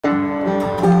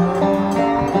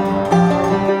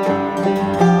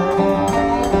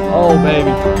Oh,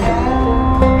 baby.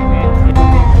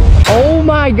 Oh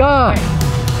my God.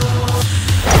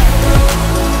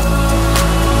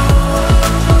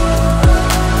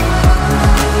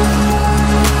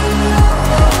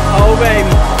 Oh, baby.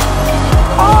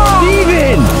 Oh,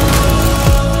 Steven!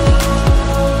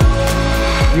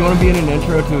 You want to be in an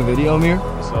intro to a video, Amir?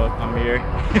 So I'm here.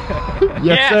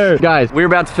 Yes, sir. Guys, we're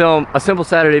about to film a simple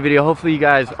Saturday video. Hopefully you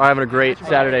guys are having a great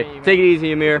Saturday. Take it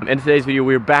easy, Amir. In today's video,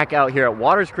 we're back out here at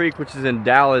Waters Creek, which is in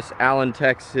Dallas, Allen,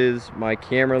 Texas. My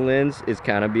camera lens is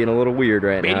kind of being a little weird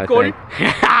right now, I think.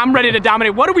 I'm ready to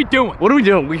dominate. What are we doing? What are we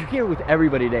doing? We're here with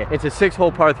everybody today. It's a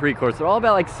 6-hole par 3 course. They're all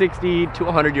about like 60 to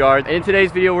 100 yards. And in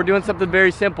today's video, we're doing something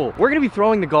very simple. We're gonna be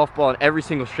throwing the golf ball in every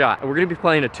single shot. And we're gonna be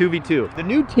playing a 2v2. The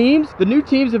new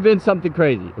teams have been something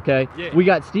crazy, okay? Yeah. We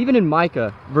got Steven and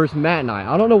Micah versus Matt and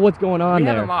I. I don't know what's going on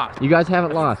there. We haven't lost. You guys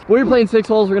haven't lost. We're playing 6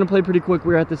 holes. We're gonna play pretty quick.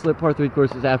 We're at this lit par 3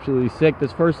 course. It's absolutely sick.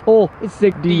 This first hole is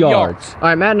 60 yards. All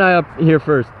right, Matt and I up here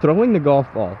first. Throwing the golf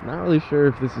ball. Not really sure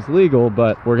if this is legal,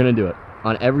 but we're gonna do it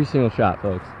on every single shot,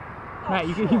 folks. Matt,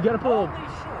 you gotta put a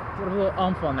little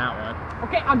oomph on that one.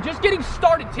 Okay, I'm just getting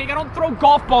started, Tig. I don't throw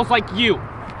golf balls like you.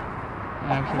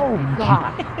 Oh,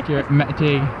 God. Matt,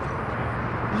 Tig.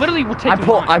 Literally, we'll take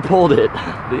I pulled it.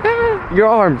 Your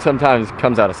arm sometimes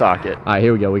comes out of socket. All right,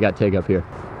 here we go. We got Tig up here.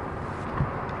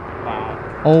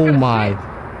 Wow. Oh my.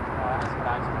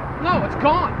 No, it's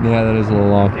gone. Yeah, that is a little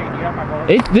long. Tig, you got my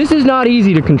ball? This is not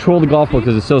easy to control the golf ball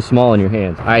because it's so small in your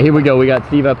hands. All right, here we go. We got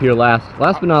Steve up here last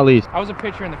but not least. I was a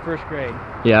pitcher in the 1st grade.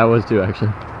 Yeah, I was too,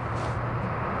 actually. Go,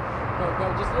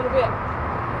 just a little bit.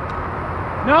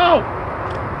 No!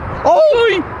 Oh!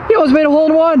 He almost made a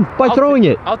hole-in-one by throwing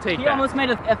it. I'll take that. He almost made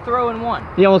a throw-in-one.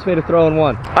 He almost made a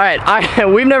throw-in-one. All right,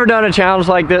 we've never done a challenge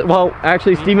like this. Well,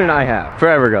 actually, Steven and I have.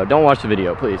 Forever ago. Don't watch the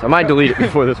video, please. I might delete it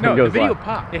before this one goes the video live.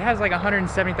 popped. It has like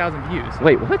 170,000 views.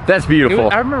 Wait, what? That's beautiful.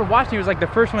 I remember watching it. It was like the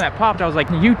first one that popped. I was like,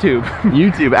 YouTube.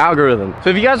 YouTube algorithm. So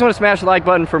if you guys want to smash the like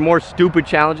button for more stupid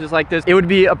challenges like this, it would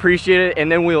be appreciated, and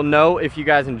then we'll know if you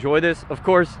guys enjoy this. Of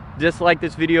course, dislike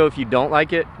this video if you don't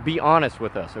like it. Be honest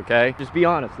with us, okay? Just be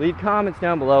honest. Leave comments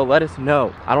down below. Let us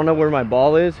know. I don't know where my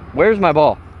ball is. Where's my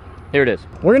ball? Here it is.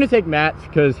 We're gonna take Matt's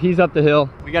because he's up the hill.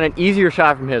 We got an easier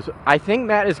shot from his. I think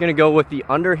Matt is gonna go with the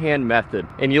underhand method,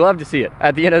 and you love to see it.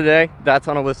 At the end of the day, that's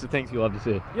on a list of things you love to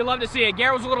see. You love to see it.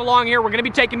 Garrett was a little long here. We're gonna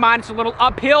be taking mine. It's a little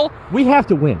uphill. We have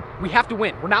to win. We have to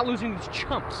win. We're not losing these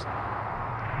chumps.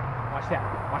 Watch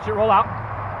that. Watch it roll out.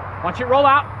 Watch it roll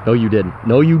out. No, you didn't.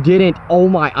 No, you didn't. Oh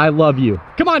my, I love you.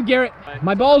 Come on, Garrett.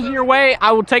 My ball's in your way.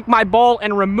 I will take my ball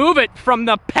and remove it from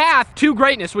the path to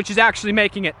greatness, which is actually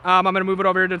making it. I'm gonna move it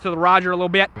over here to the Roger a little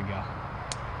bit. There we go.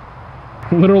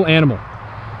 Literal animal.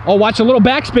 Oh, watch a little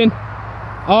backspin.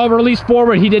 Oh, release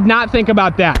forward. He did not think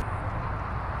about that.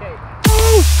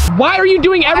 Okay. Why are you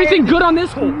doing everything good on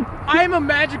this hole? I am a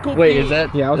magical Wait, being. is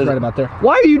that? Yeah, I was right about there.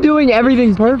 Why are you doing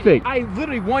everything perfect? I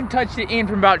literally one-touched it in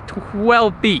from about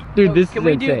 12 feet. Dude, this is Can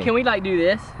we insane. like do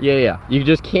this? Yeah. You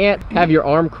just can't have your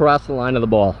arm cross the line of the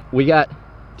ball. We got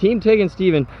Team Tig and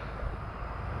Steven.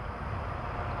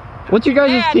 What's your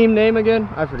guys' team name again?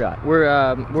 I forgot.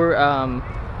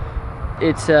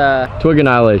 It's Twig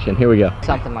Annihilation. Here we go.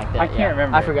 something like that. I can't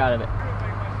remember. I forgot of it.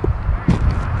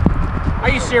 Are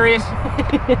you serious?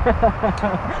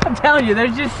 I'm telling you,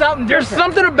 there's just something There's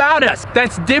something about us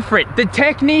that's different. The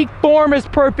technique, form is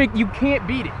perfect. You can't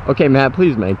beat it. Okay, Matt,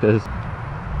 please make this.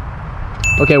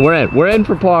 Okay, we're in. We're in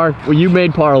for par. Well, you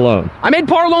made par alone. I made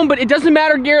par alone, but it doesn't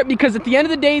matter, Garrett, because at the end of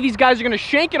the day, these guys are going to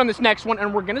shank it on this next one,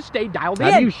 and we're going to stay dialed in.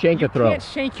 How do you shank a throw? You can't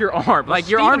shank your arm. Like,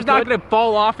 your arm's not going to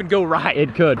fall off and go right.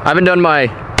 It could. I haven't done my...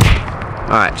 All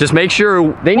right, just make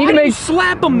sure... They need Why to do make... you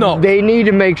slap them, though? They need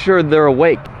to make sure they're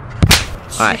awake.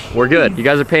 All right, we're good. You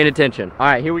guys are paying attention. All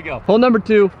right, here we go. Hole number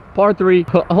 2, par 3.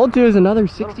 Hole 2 is another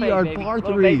 60-yard par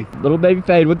 3. Little baby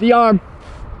fade with the arm.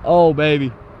 Oh,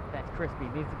 baby. That's crispy.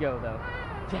 Needs to go though.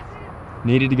 Yes.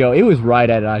 Needed to go. It was right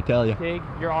at it, I tell you. Tig,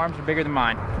 your arms are bigger than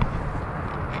mine.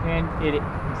 And hit it.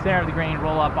 Center of the green,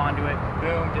 roll up onto it.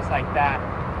 Boom, just like that.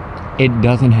 It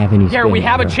doesn't have any spin. Garrett, we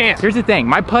have a chance. Here's the thing.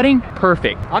 My putting,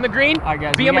 perfect. On the green, All right,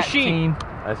 guys. be a machine.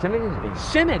 Sim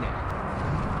in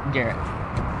it. Garrett.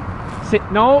 Sit.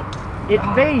 No. It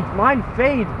fades. Mine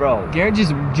fades, bro. Garrett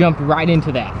just jumped right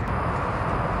into that.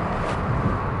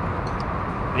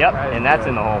 Yep, and that's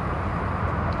in the hole.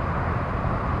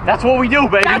 That's what we do,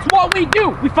 baby. That's what we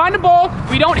do. We find a ball,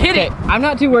 we don't hit it. I'm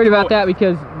not too worried about that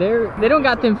because they don't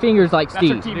got them fingers like That's our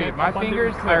Steve. team Dude, name. My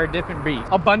fingers are a different beast.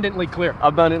 Abundantly clear.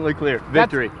 Abundantly clear.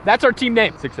 Victory. That's our team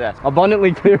name. Success.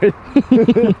 Abundantly clear.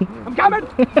 I'm I'm coming.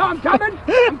 No, I'm coming.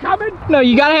 I'm coming. No,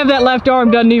 you gotta have that left arm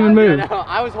doesn't even move. Yeah, no,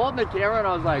 I was holding the camera and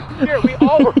I was like, here, we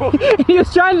all were. He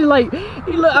was trying to like,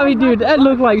 I mean, dude, that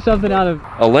looked like something out of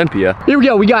Olympia. Here we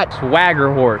go, we got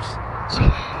Swagger horse.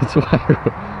 Swagger.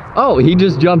 Oh, he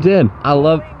just jumped in. I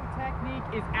love. Technique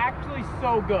is actually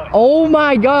so good. Oh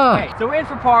my God. So we're in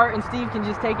for par, and Steve can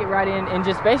just take it right in, and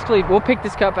just basically, we'll pick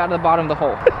this cup out of the bottom of the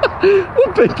hole.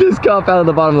 We'll pick this cup out of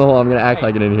the bottom of the hole. I'm gonna act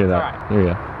like I didn't hear that. All right. Here we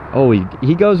go. Oh,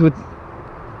 he goes with.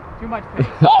 Too much pace.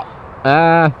 Oh!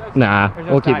 Nah. There's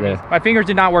no We'll keep timing. this. My fingers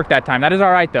did not work that time. That is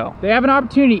all right though. They have an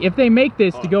opportunity if they make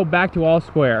this to go back to all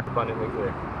square. Abundantly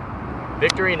clear.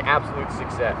 Victory and absolute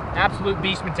success. Absolute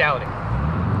beast mentality.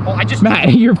 Oh, I just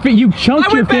Matt, you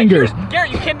chunked your fingers.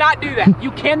 Garrett, you cannot do that.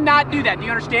 You cannot do that. Do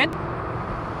you understand?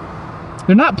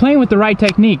 They're not playing with the right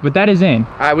technique, but that is in.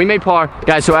 All right, we made par.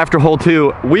 Guys, so after hole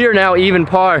 2, we are now even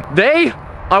par. They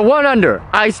are 1 under.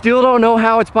 I still don't know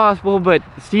how it's possible, but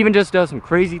Steven just does some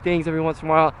crazy things every once in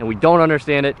a while, and we don't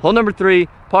understand it. Hole number 3,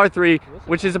 par 3,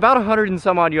 which is about 100 and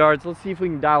some odd yards. Let's see if we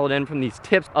can dial it in from these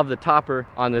tips of the topper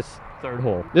on this 3rd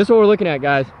hole. This is what we're looking at,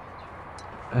 guys.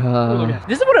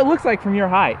 This is what it looks like from your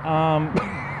height.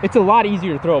 It's a lot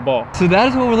easier to throw a ball. So that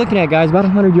is what we're looking at, guys. About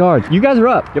 100 yards. You guys are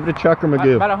up. Give it a chuck or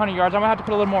magoo. About 100 yards. I'm gonna have to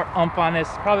put a little more oomph on this.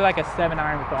 Probably like a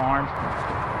 7-iron with the arms.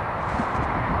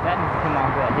 That needs to come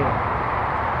off that hill.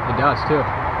 It does too.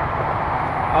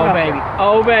 Oh, baby.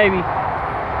 Oh, baby.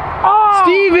 Oh!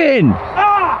 Steven!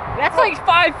 Ah! That's like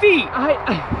 5 feet.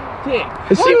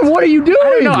 Steven, what are you doing? I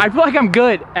don't know. I feel like I'm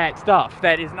good at stuff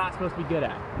that is not supposed to be good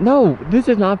at. No, this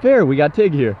is not fair. We got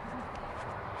Tig here.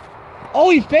 Oh,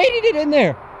 he faded it in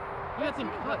there. That's in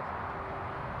cut.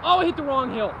 Oh, I hit the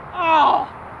wrong hill. Oh!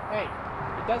 Hey,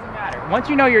 it doesn't matter. Once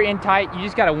you know you're in tight, you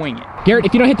just gotta wing it. Garrett,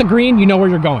 if you don't hit the green, you know where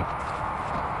you're going. What's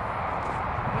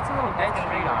a little dead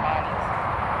straight on it?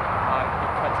 It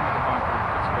cuts into the bunker.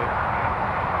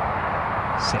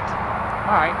 It's good. Sit.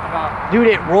 All right, about... Dude,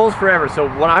 it rolls forever. So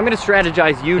what I'm going to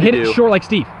strategize you to Hit do. it short like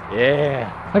Steve. Yeah.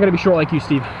 I gotta be short like you,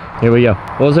 Steve. Here we go.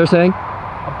 What was there saying?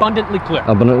 Abundantly clear.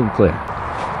 Abundantly clear.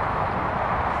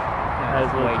 That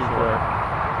is way short.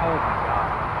 Oh my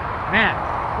God. Man,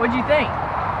 What'd you think?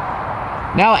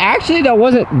 Now, actually, that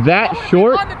wasn't that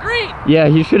short. on the green. Yeah,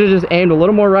 he should have just aimed a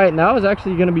little more right, and that was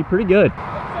actually going to be pretty good.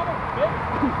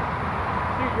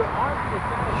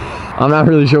 I'm not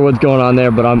really sure what's going on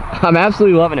there, but I'm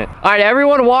absolutely loving it. All right,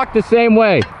 everyone walk the same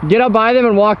way. Get up by them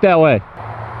and walk that way.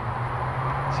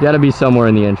 It's got to be somewhere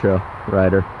in the intro,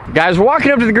 Ryder. Guys, we're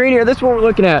walking up to the green here. This is what we're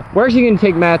looking at. We're actually going to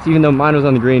take Matt's, even though mine was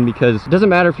on the green, because it doesn't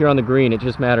matter if you're on the green. It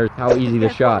just matters how easy the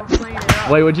shot.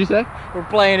 Wait, what'd you say? We're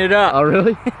playing it up. Oh,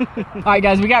 really? All right,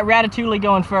 guys, we got Ratatouille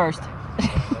going first.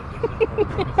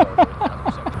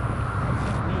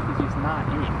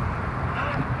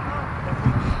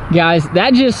 Guys,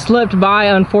 that just slipped by,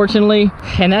 unfortunately,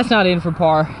 and that's not in for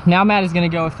par. Now Matt is gonna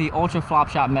go with the ultra flop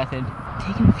shot method.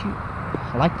 Taking a few,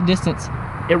 I like the distance.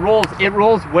 It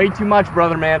rolls way too much,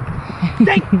 brother, man.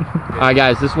 All right,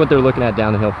 guys, this is what they're looking at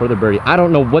down the hill for the birdie. I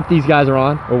don't know what these guys are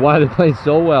on or why they're playing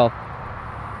so well.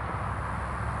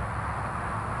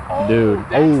 Dude,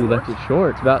 that's it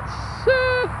short. It's about,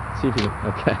 see if you can,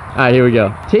 okay. All right, here we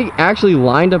go. Tig actually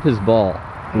lined up his ball,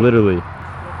 literally.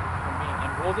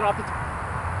 And rolls it off the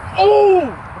Oh!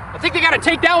 I think they gotta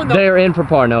take that one though. They're in for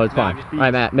par. No, it's fine. just All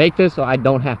right, Matt, make this so I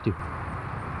don't have to.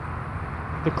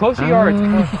 The closer you are, it's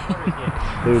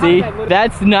Dude. See,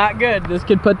 that's not good. This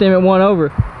could put them at 1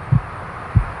 over.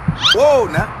 Whoa,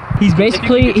 now. He's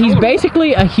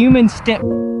basically a human stem.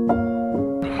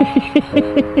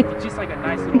 It's just like a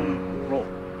nice little roll.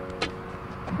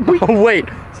 Oh, wait.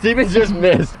 Steven's just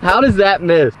missed. How does that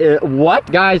miss?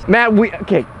 What? Guys, Matt,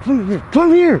 okay,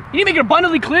 come here. You need to make it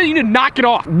abundantly clear. You need to knock it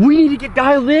off. We need to get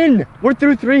dialed in. We're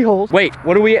through 3 holes. Wait,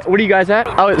 what are you guys at?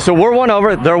 Oh, so we're 1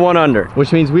 over, they're 1 under,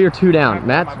 which means we are 2 down.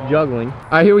 Matt's juggling. All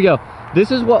right, here we go. This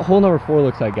is what hole number 4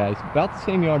 looks like, guys. About the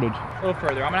same yardage. A little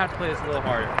further. I'm gonna have to play this a little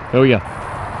harder. Here we go.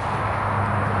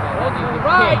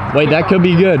 Right. Wait, that could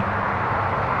be good.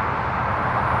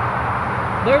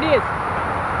 There it is.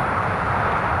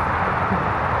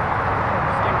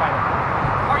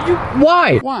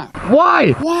 Why?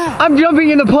 Why? I'm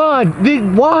jumping in the pond.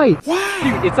 Why?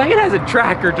 Dude, it's like it has a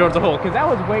tracker towards the hole, because that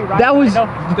was way right. That was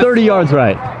 30 yards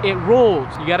right. It rolls.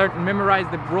 You gotta memorize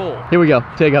the roll. Here we go.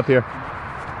 Take up here.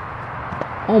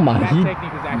 Oh my. That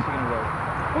technique is actually gonna roll.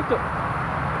 What the?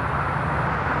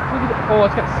 Look at the, oh,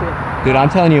 it's got sit. Dude, I'm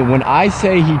telling you, when I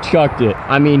say he chucked it,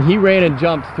 I mean he ran and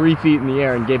jumped 3 feet in the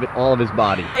air and gave it all of his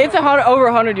body. It's over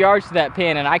 100 yards to that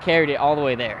pin, and I carried it all the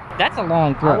way there. That's a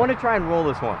long throw. I want to try and roll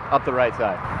this one up the right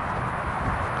side.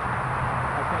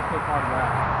 I was gonna take hard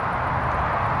route.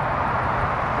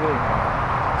 Really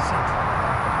hard.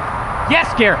 Yes,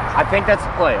 Garrett. I think that's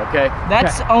the play, okay?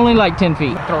 That's only like 10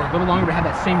 feet. Throw it a little longer to have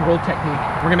that same roll technique.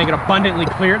 We're gonna make it abundantly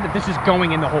clear that this is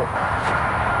going in the hole.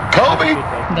 Kobe!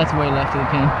 That's way left of the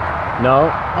pin.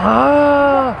 No.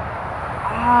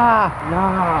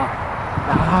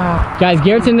 Guys,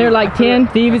 Garrett's in there like 10.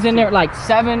 Steve is in there like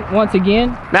 7 once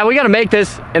again. Now we gotta make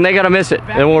this and they gotta miss it.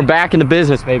 And we're back in the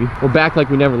business, baby. We're back like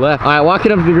we never left. All right,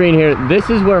 walking up to the green here. This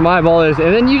is where my ball is.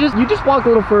 And then you just walk a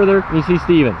little further and you see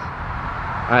Steven's.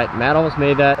 All right, Matt almost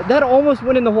made that. That almost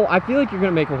went in the hole. I feel like you're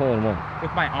gonna make a hole in one.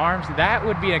 With my arms, that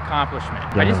would be an accomplishment.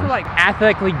 Yeah. I just feel like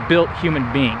athletically built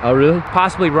human being. Oh, really?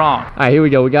 Possibly wrong. All right, here we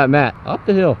go. We got Matt up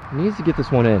the hill. He needs to get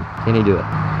this one in. Can he do it?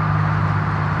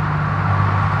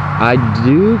 I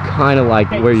do kind of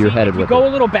like where you're headed with it. You go a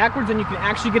little backwards and you can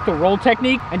actually get the roll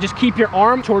technique and just keep your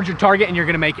arm towards your target and you're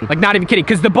gonna make it. Like, not even kidding.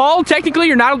 Because the ball, technically,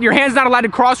 your hand's not allowed to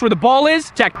cross where the ball is.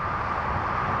 Check.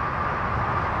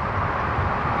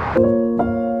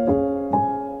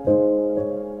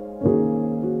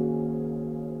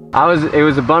 It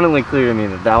was abundantly clear to me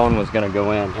that that one was gonna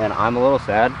go in, and I'm a little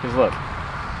sad because look,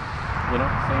 you know,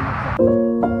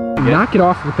 same. Knock it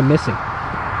off with the missing.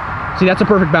 See, that's a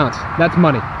perfect bounce. That's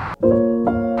money.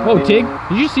 Whoa, Tig,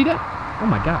 did you see that? Oh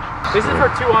my gosh. This is for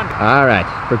 2 under. All right,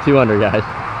 for 2 under, guys.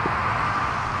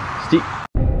 Steve.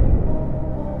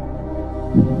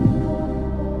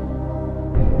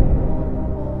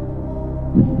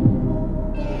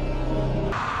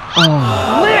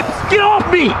 Oh. Lips, get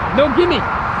off me! No gimme.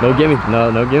 No gimme,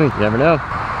 no gimme. You never know.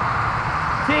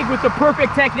 Tig with the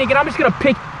perfect technique, and I'm just gonna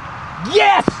pick.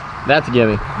 Yes! That's a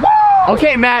gimme. Woo!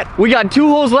 Okay, Matt, we got 2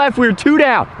 holes left. We're 2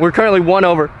 down. We're currently 1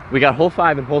 over. We got hole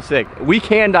 5 and hole 6. We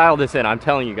can dial this in, I'm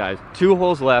telling you guys. 2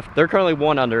 holes left. They're currently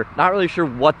 1 under. Not really sure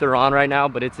what they're on right now,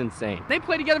 but it's insane. They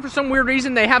play together for some weird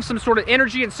reason. They have some sort of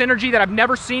energy and synergy that I've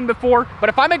never seen before. But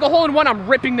if I make a hole in one, I'm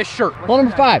ripping this shirt. Hole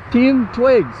number 5, Team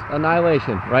Twigs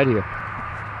Annihilation, right here.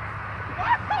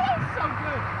 So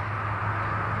good.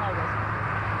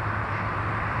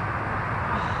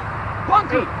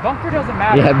 Bunker! Bunker doesn't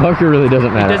matter. Yeah, bunker really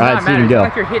doesn't matter. It does All right, not see matter. him It's go.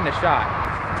 like you're hitting a shot.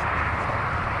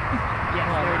 Yes,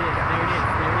 there it is, there it is,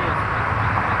 there it is.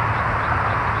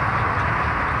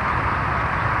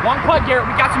 Long putt, Garrett.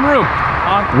 We got some room.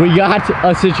 We got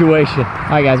a situation.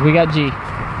 All right, guys, we got G.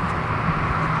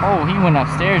 Oh, he went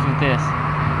upstairs with this.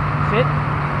 Sit.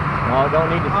 No, don't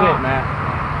need to sit, Matt.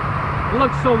 It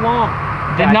looks so long.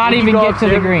 Did not did you even go get to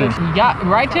the upstairs green. with He got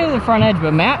right to the front edge,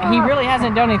 but Matt, he really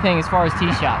hasn't done anything as far as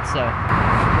tee shots, so.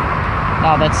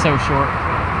 Oh, that's so short.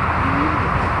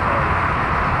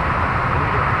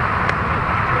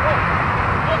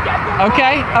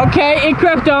 Okay, okay, it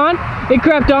crept on. It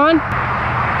crept on.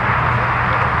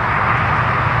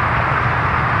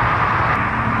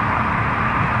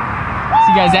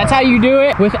 See, guys, that's how you do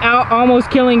it without almost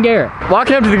killing Garrett.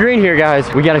 Walking up to the green here,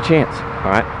 guys, we got a chance.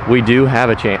 All right, we do have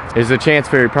a chance. Is the chance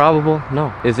very probable?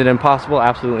 No. Is it impossible?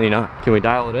 Absolutely not. Can we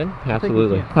dial it in?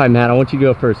 Absolutely. All right, Matt, I want you to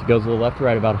go first. It goes a little left to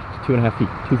right, about 2.5 feet,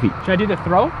 2 feet. Should I do the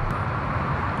throw?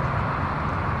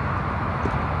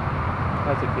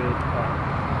 That's a good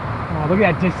Oh, look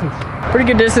at that distance. Pretty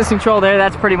good distance control there.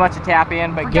 That's pretty much a tap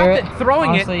in, but Forgot Garrett, that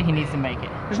throwing it- honestly, he needs to make it.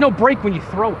 There's no break when you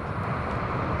throw it.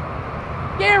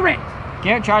 Garrett!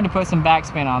 Garrett tried to put some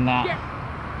backspin on that. Yeah.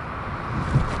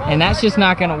 And that's just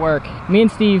not gonna work. Me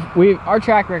and Steve, our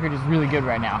track record is really good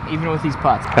right now, even with these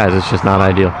putts. Guys, it's just not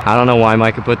ideal. I don't know why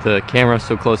Micah put the camera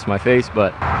so close to my face,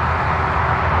 but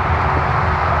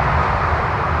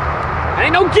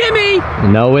Ain't no gimme!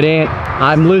 no, it ain't.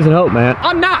 I'm losing hope, man.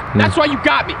 I'm not. That's why you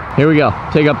got me. Here we go.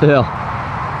 Take up the hill.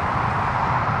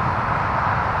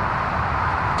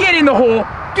 Get in the hole.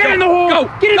 Get in the hole.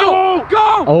 Go. Get in the hole.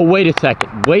 Go. Oh, wait a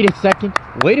second. Wait a second.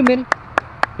 Wait a minute.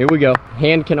 Here we go.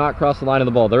 Hand cannot cross the line of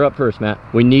the ball. They're up first, Matt.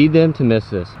 We need them to miss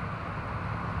this.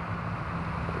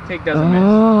 Take doesn't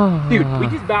miss. Dude, we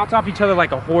just bounce off each other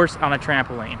like a horse on a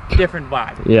trampoline. Different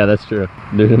vibe. Yeah, that's true.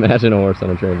 Dude, imagine a horse on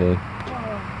a trampoline.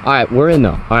 All right, we're in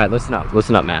though. All right, listen up.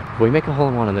 Listen up, Matt. If we make a hole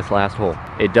in one on this last hole,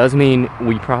 it does mean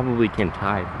we probably can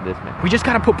tie this match. We just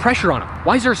gotta put pressure on him.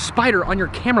 Why is there a spider on your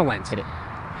camera lens? Hit it.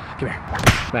 Come here.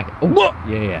 Smack it. Oh, Whoa.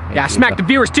 yeah. Yeah, smack the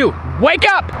viewers too. Wake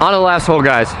up! On to the last hole,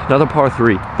 guys. Another par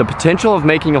 3. The potential of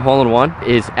making a hole in one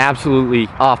is absolutely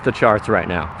off the charts right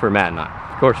now for Matt and I.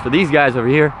 Of course, for these guys over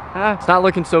here, it's not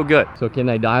looking so good. So can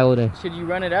they dial it in? Should you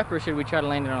run it up or should we try to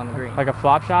land it on the green? Like a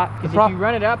flop shot. Because if you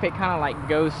run it up, it kind of like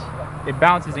goes. It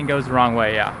bounces and goes the wrong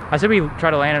way, yeah. I said we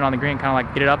try to land it on the green, kind of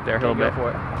like get it up there a little Go bit.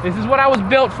 for it. This is what I was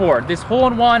built for. This hole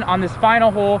in one on this final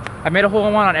hole. I made a hole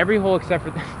in one on every hole except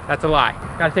for that's a lie.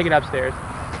 Gotta take it upstairs.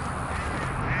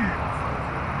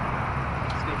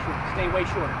 Stay way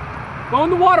shorter. Go in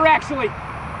the water, actually.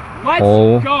 Let's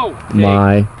Oh go.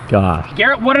 my gosh.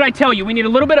 Garrett, what did I tell you? We need a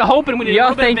little bit of hope and we need a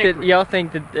little bit of victory. Y'all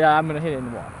think that I'm gonna hit it in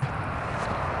the wall.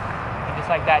 And just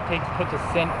like that, puts a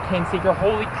pin seeker.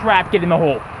 Holy crap, get in the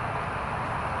hole.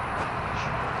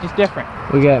 Just different.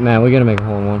 We gotta make a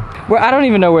hole in one. I don't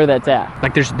even know where that's at.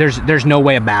 Like there's no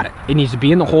way about it. It needs to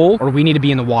be in the hole or we need to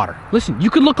be in the water. Listen, you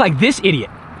could look like this idiot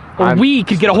or we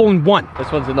could get a hole in one.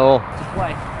 This one's in the hole.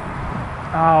 Play.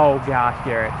 Oh gosh,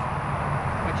 Garrett.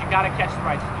 But you gotta catch the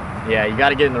right spot. Yeah, you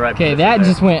gotta get in the right Okay, position that there.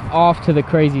 just went off to the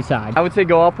crazy side. I would say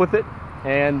go up with it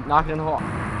and knock it in the hole.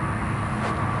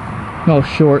 Oh,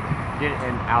 short. Get it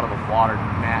in out of the water,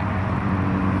 Matt.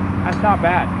 That's not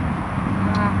bad.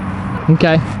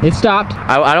 Okay, it stopped.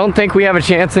 I don't think we have a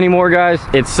chance anymore, guys.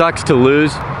 It sucks to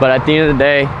lose, but at the end of the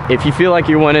day, if you feel like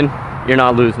you're winning, you're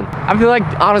not losing. I feel like,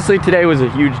 honestly, today was a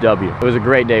huge W. It was a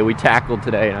great day. We tackled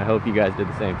today, and I hope you guys did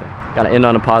the same thing. Gotta end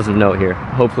on a positive note here.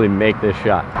 Hopefully make this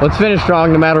shot. Let's finish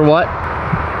strong no matter what.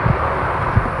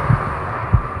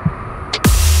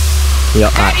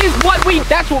 Yep.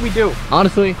 That's what we do.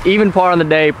 Honestly, even par on the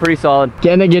day, pretty solid.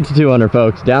 Can they get to 200,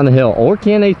 folks, down the hill? Or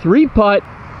can they 3-putt?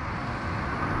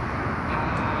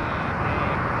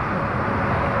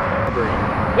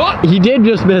 He did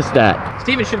just miss that.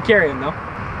 Steven should carry him though.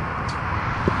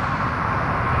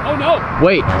 Oh no!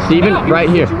 Wait, Steven, No, right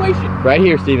here. situation. Right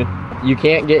here, Steven. You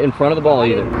can't get in front of the ball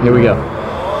either. Here we go.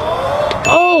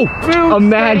 Oh!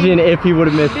 Imagine if he would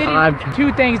have missed 5.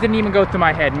 Two things didn't even go through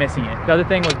my head, missing it. The other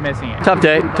thing was missing it. Tough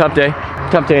day, tough day.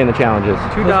 Tough day in the challenges.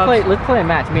 Let's play a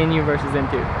match, me and you versus them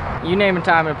two. You name a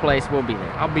time and a place, we'll be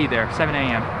there. I'll be there, 7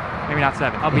 a.m. Maybe not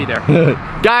 7, I'll be there.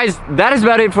 Guys, that is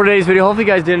about it for today's video. Hopefully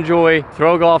you guys did enjoy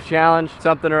Throw Golf Challenge,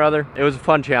 something or other. It was a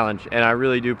fun challenge, and I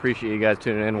really do appreciate you guys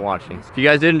tuning in and watching. If you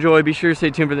guys did enjoy, be sure to stay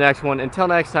tuned for the next one. Until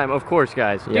next time, of course,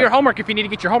 guys. Do your homework if you need to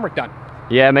get your homework done.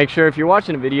 Yeah, make sure if you're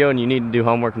watching a video and you need to do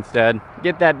homework instead,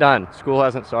 get that done. School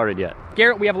hasn't started yet.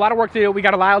 Garrett, we have a lot of work to do. We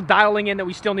got a lot of dialing in that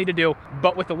we still need to do.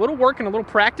 But with a little work and a little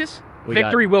practice,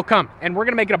 victory will come. And we're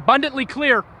going to make it abundantly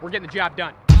clear we're getting the job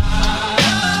done.